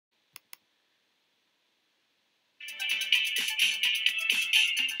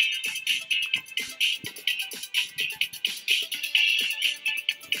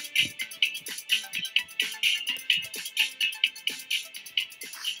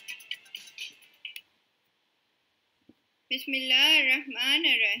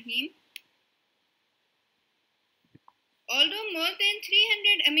Bismillahirrahmanirrahim. Although more than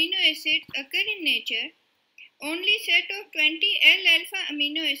 300 amino acids occur in nature, only set of 20 L-alpha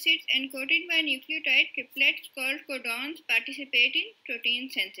amino acids encoded by nucleotide triplets called codons participate in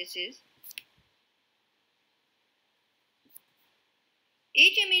protein synthesis.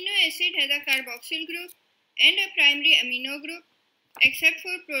 Each amino acid has a carboxyl group and a primary amino group, except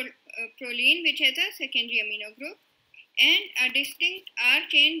for proline, which has a secondary amino group, and a distinct R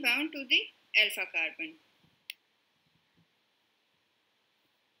chain bound to the alpha carbon.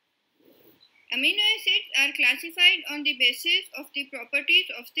 Amino acids are classified on the basis of the properties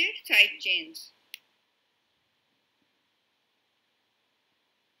of their side chains.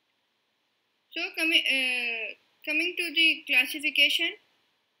 So coming to the classification,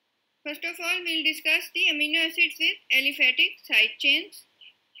 first of all we'll discuss the amino acids with aliphatic side chains.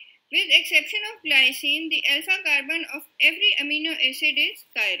 With exception of glycine, the alpha carbon of every amino acid is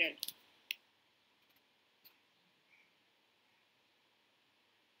chiral.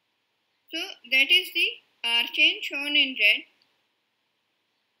 So that is the R chain shown in red.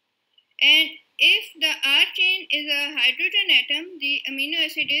 And if the R chain is a hydrogen atom, the amino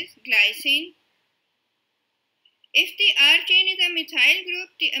acid is glycine. If the R chain is a methyl group,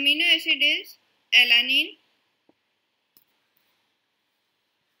 the amino acid is alanine.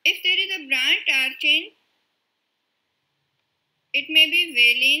 If there is a branched R chain, it may be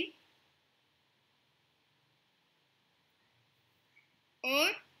valine,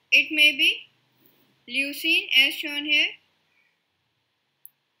 or it may be leucine as shown here,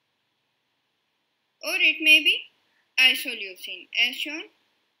 or it may be isoleucine as shown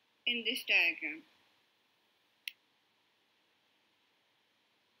in this diagram.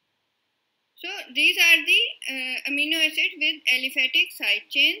 So these are the amino acids with aliphatic side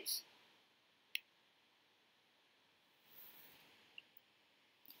chains.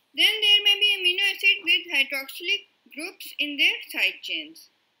 Then there may be amino acids with hydroxylic groups in their side chains.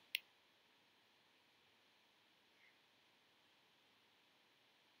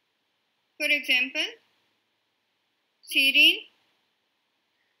 For example, serine,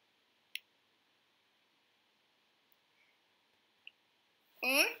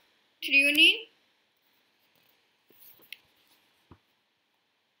 or threonine,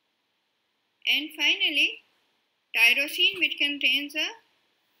 and finally tyrosine, which contains a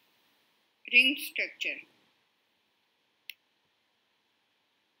ring structure.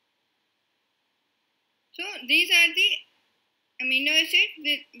 So these are the amino acids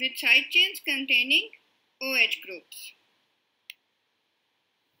with side chains containing OH groups.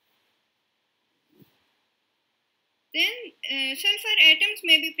 Then sulfur atoms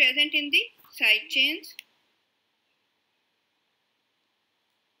may be present in the side chains.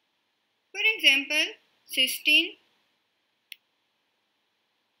 For example, cysteine,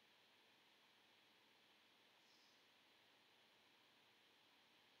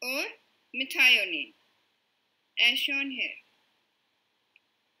 or methionine as shown here.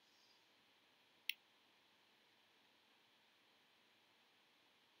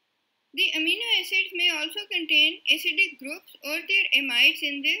 The amino acids may also contain acidic groups or their amides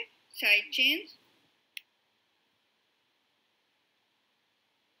in their side chains.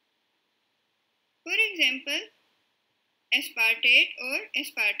 For example, aspartate or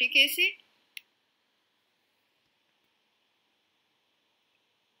aspartic acid,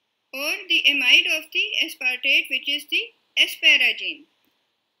 or the amide of the aspartate, which is the asparagine.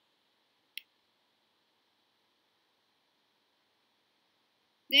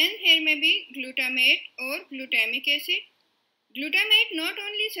 Then here may be glutamate or glutamic acid. Glutamate not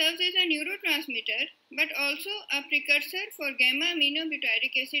only serves as a neurotransmitter but also a precursor for gamma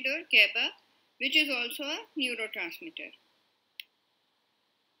aminobutyric acid or GABA, which is also a neurotransmitter.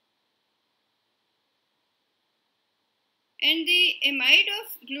 And the amide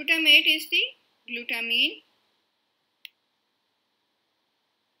of glutamate is the glutamine.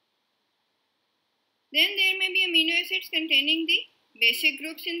 Then there may be amino acids containing the basic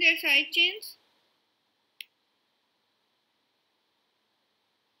groups in their side chains.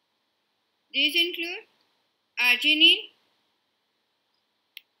 These include arginine,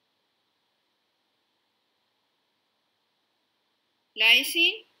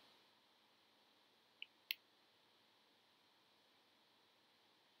 lysine,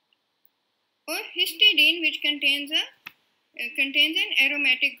 or histidine, which contains an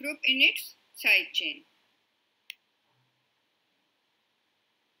aromatic group in its side chain.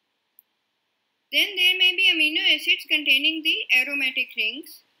 Then there may be amino acids containing the aromatic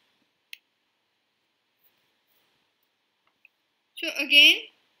rings. So again,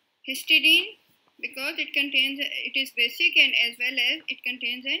 histidine, because it is basic and as well as it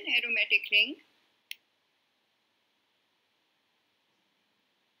contains an aromatic ring.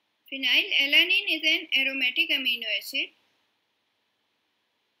 Phenylalanine is an aromatic amino acid.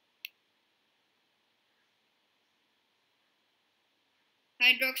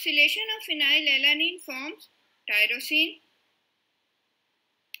 Hydroxylation of phenylalanine forms tyrosine.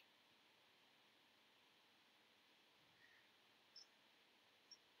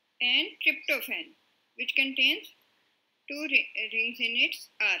 And tryptophan, which contains two rings in its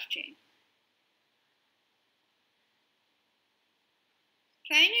R chain.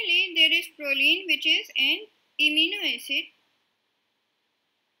 Finally, there is proline, which is an amino acid.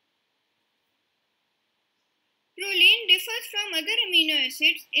 Proline differs from other amino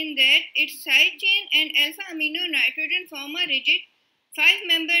acids in that its side chain and alpha amino nitrogen form a rigid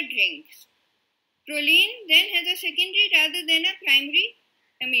 5-membered rings. Proline then has a secondary rather than a primary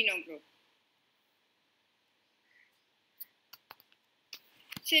amino group.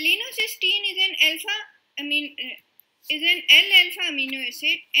 Selenocysteine is an L-alpha amino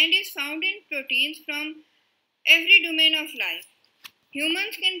acid and is found in proteins from every domain of life.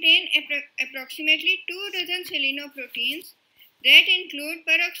 Humans contain approximately 24 selenoproteins that include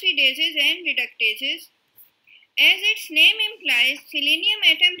peroxidases and reductases. As its name implies, selenium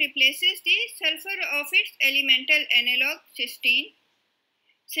atom replaces the sulfur of its elemental analog cysteine.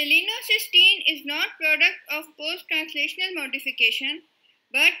 Selenocysteine is not product of post-translational modification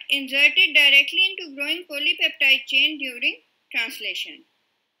but inserted directly into growing polypeptide chain during translation.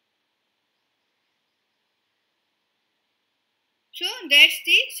 So that's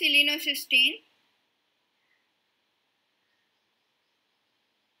the selenocysteine.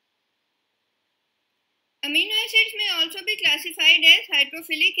 Amino acids may also be classified as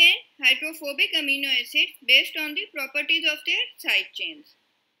hydrophilic and hydrophobic amino acids based on the properties of their side chains.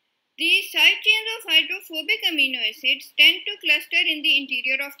 These side chains of hydrophobic amino acids tend to cluster in the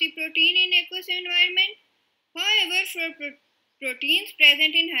interior of the protein in aqueous environment. However, for proteins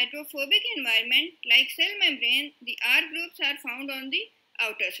present in hydrophobic environment like cell membrane, the R groups are found on the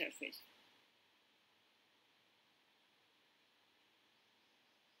outer surface.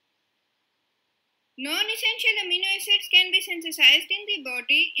 Non-essential amino acids can be synthesized in the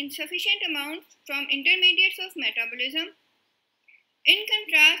body in sufficient amounts from intermediates of metabolism. In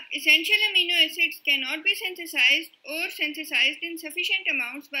contrast, essential amino acids cannot be synthesized or synthesized in sufficient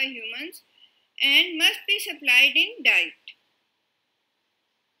amounts by humans and must be supplied in diet.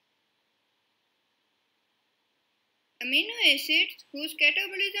 Amino acids whose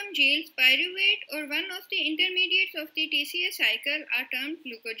catabolism yields pyruvate or one of the intermediates of the TCA cycle are termed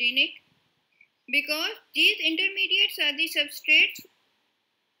glucogenic because these intermediates are the substrates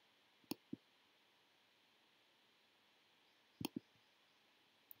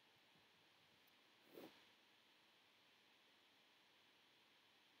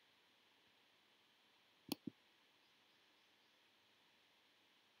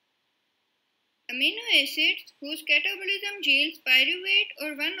Amino acids whose catabolism yields pyruvate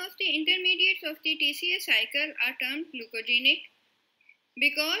or one of the intermediates of the TCA cycle are termed glucogenic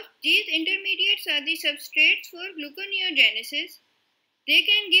because these intermediates are the substrates for gluconeogenesis. They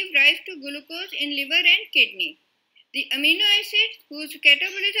can give rise to glucose in liver and kidney. The amino acids whose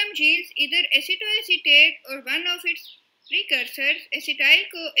catabolism yields either acetoacetate or one of its precursors,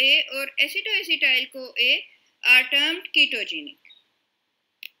 acetyl-CoA or acetoacetyl-CoA, are termed ketogenic.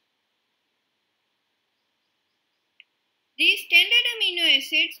 These standard amino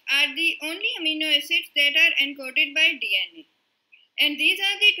acids are the only amino acids that are encoded by DNA. And these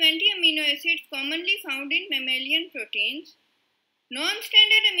are the 20 amino acids commonly found in mammalian proteins.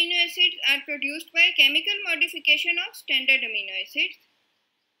 Non-standard amino acids are produced by chemical modification of standard amino acids.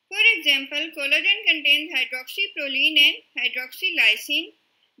 For example, collagen contains hydroxyproline and hydroxylysine,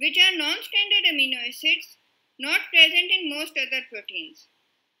 which are non-standard amino acids not present in most other proteins.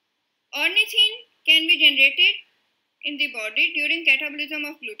 Ornithine can be generated in the body during catabolism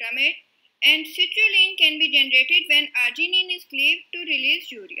of glutamate, and citrulline can be generated when arginine is cleaved to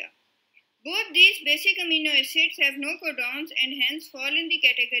release urea. Both these basic amino acids have no codons and hence fall in the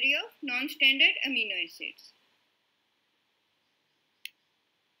category of non-standard amino acids.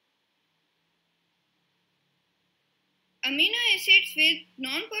 Amino acids with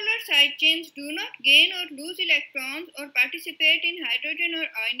nonpolar side chains do not gain or lose electrons or participate in hydrogen or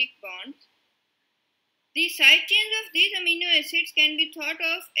ionic bonds. The side chains of these amino acids can be thought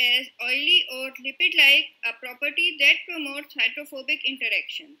of as oily or lipid-like, a property that promotes hydrophobic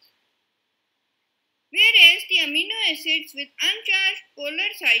interactions. Whereas the amino acids with uncharged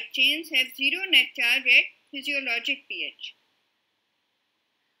polar side chains have zero net charge at physiologic pH.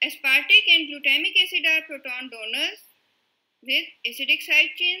 Aspartic and glutamic acid are proton donors with acidic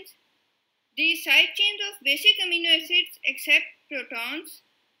side chains. These side chains of basic amino acids accept protons,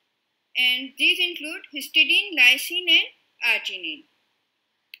 and these include histidine, lysine, and arginine.